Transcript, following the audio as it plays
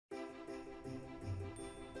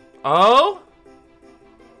Oh?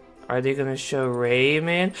 Are they gonna show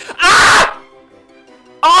Rayman? Ah!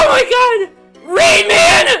 Oh my god!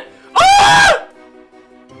 Rayman! Oh!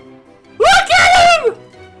 Look at him!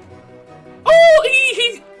 Oh,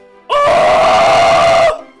 he's...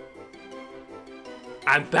 Oh!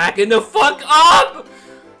 I'm backing the fuck up!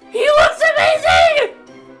 He looks amazing!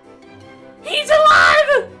 He's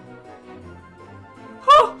alive!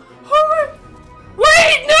 Oh, oh my...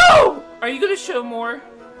 Wait, no! Are you gonna show more?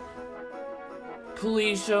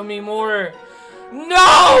 Please show me more.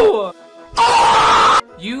 No!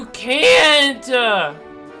 You can't!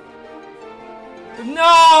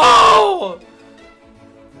 No!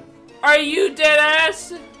 Are you dead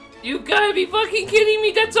ass? You gotta be fucking kidding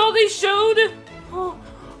me, that's all they showed? Oh,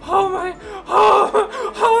 oh my,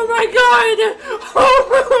 oh my god!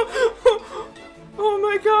 Oh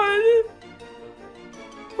my god!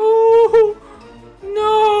 Oh,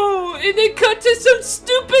 no! And they cut to some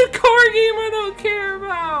stupid car game I don't care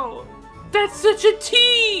about! That's such a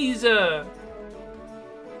tease!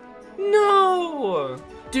 No!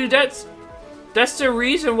 Dude, that's the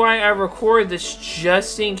reason why I record this,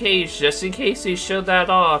 just in case they showed that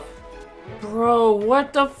off. Bro,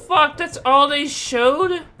 what the fuck? That's all they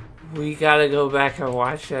showed? We gotta go back and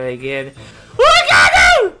watch that again. Look at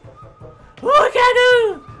him! Look at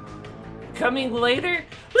him! Coming later?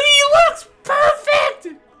 He looks perfect!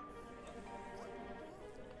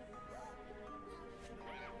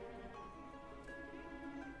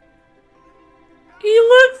 He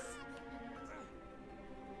looks...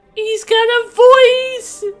 He's got a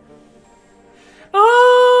voice!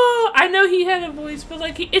 Oh, I know he had a voice, but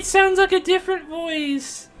like, it sounds like a different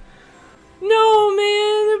voice. No,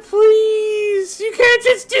 man, please. You can't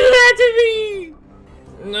just do that to me.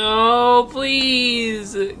 No,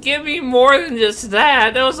 please. Give me more than just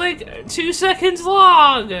that. That was like 2 seconds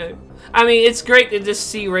long. I mean, it's great to just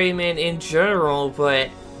see Rayman in general, but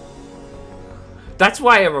that's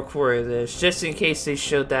why I recorded this, just in case they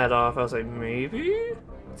showed that off. I was like, maybe?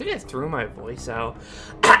 I think I threw my voice out.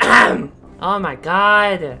 Oh my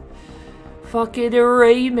god. Fucking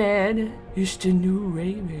Rayman. It's the new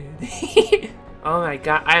Rayman. Oh my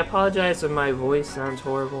god. I apologize if my voice sounds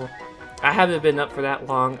horrible. I haven't been up for that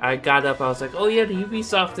long. I got up, I was like, oh yeah, the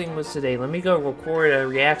Ubisoft thing was today. Let me go record a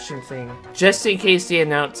reaction thing. Just in case they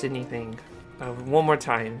announce anything. One more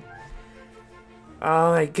time.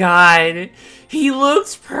 Oh my god. He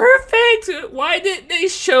looks perfect! Why didn't they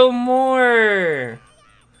show more?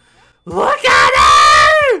 Look at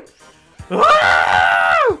him!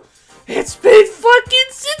 Oh! It's been fucking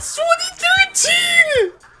since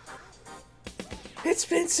 2013! It's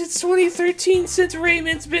been since 2013 since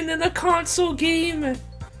Rayman's been in a console game.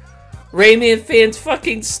 Rayman fans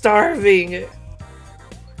fucking starving.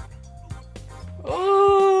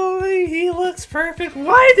 Oh, he looks perfect.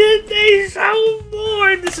 Why didn't they show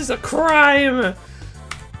more? This is a crime.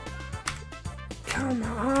 Come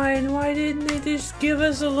on, why didn't they just give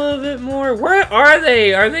us a little bit more? Where are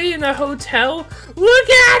they? Are they in a hotel? Look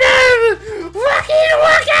at him! Look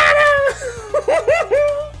at him!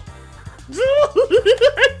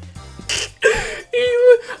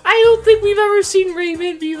 I don't think we've ever seen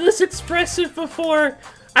Rayman be this expressive before.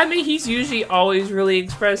 I mean, he's usually always really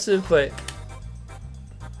expressive, but...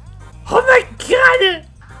 Oh my god!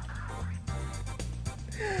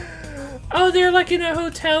 Oh, they're like in a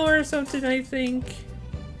hotel or something, I think.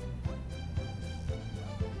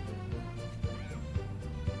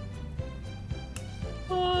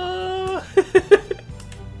 Oh.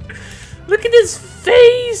 Look at his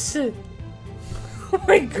face! Oh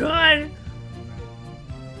my god!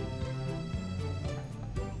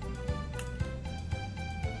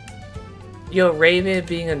 Yo, Rayman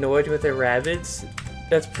being annoyed with the rabbits,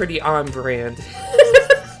 that's pretty on brand.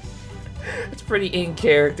 It's pretty in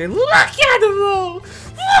character. Look at him though! Look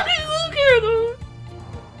at him!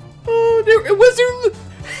 Oh, there was there.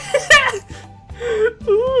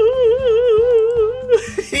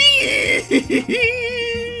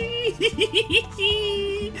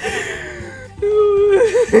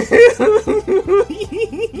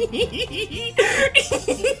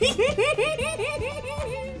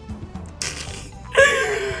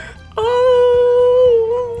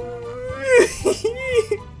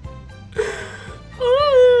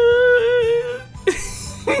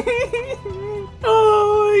 Oh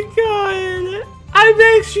my god! I'm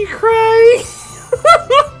actually crying!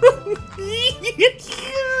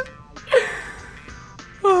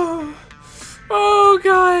 Oh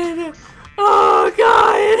god! Oh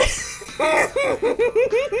god!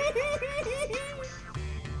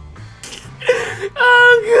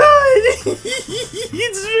 Oh god!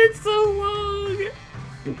 It's been so long!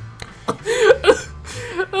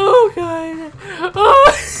 Oh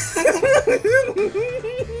Oh.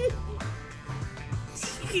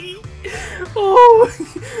 Oh.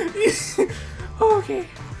 Okay.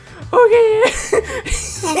 Okay.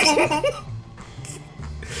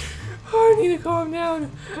 Oh, I need to calm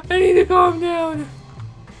down. I need to calm down.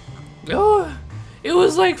 Oh, it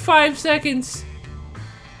was like 5 seconds.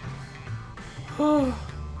 Oh.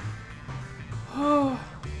 Oh.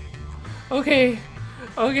 Okay.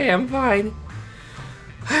 Okay, I'm fine.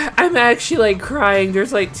 I'm actually like crying.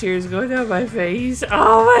 There's like tears going down my face.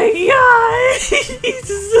 Oh my god!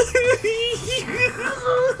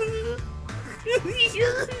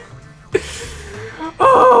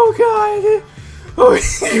 Oh god! Oh,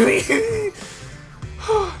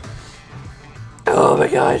 oh my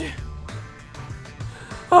god!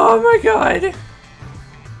 Oh my god!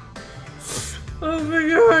 Oh my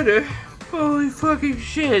god! Holy fucking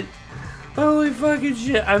shit! Holy fucking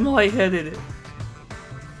shit! I'm lightheaded.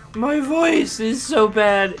 My voice is so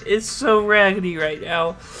bad. It's so raggedy right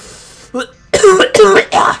now. Oh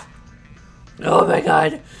my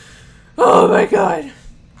god. Oh my god.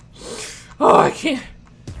 Oh, I can't.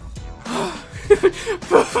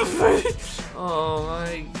 Oh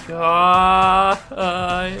my god.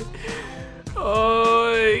 Oh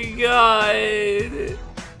my god.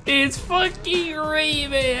 It's fucking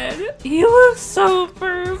Rayman. He looks so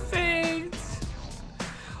perfect.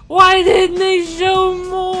 Why didn't they show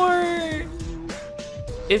more?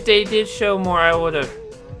 If they did show more, I would have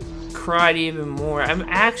cried even more. I'm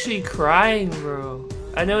actually crying, bro.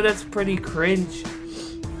 I know that's pretty cringe,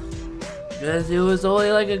 because it was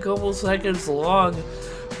only like a couple seconds long,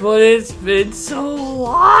 but it's been so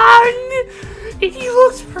long. And he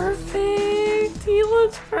looks perfect. He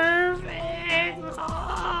looks perfect.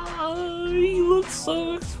 Oh, he looks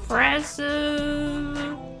so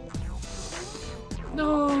expressive.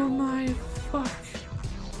 Oh my fuck.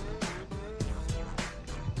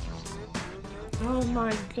 Oh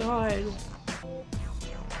my god.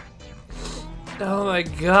 Oh my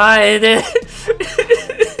god.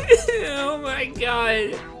 Oh my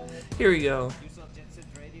god. Here we go.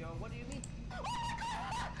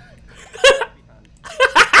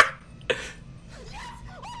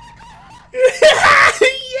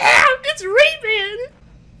 Yeah, it's Rayman.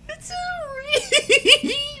 It's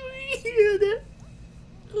Rayman.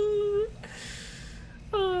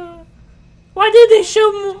 Why did they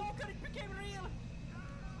show more?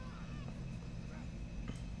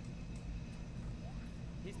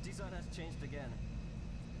 His design has changed again.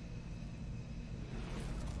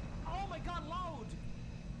 Oh my god, load!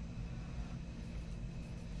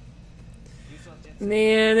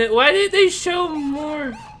 Man, why did they show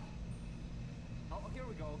more? Oh, here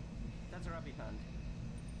we go. That's a rabbit hand.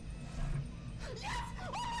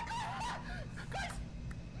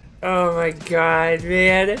 Oh my god,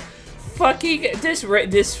 man. Fucking this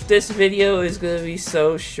video is gonna be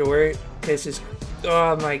so short, cause just,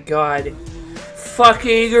 oh my god.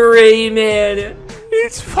 Fucking Rayman.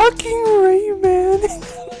 It's fucking Rayman.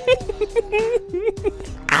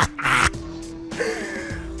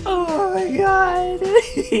 Oh my god.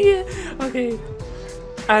 Okay.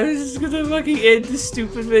 I'm just gonna fucking end this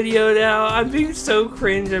stupid video now. I'm being so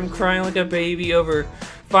cringe. I'm crying like a baby over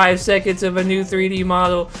 5 seconds of a new 3D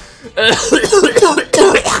model.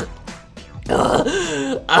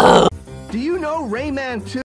 Do you know Rayman 2?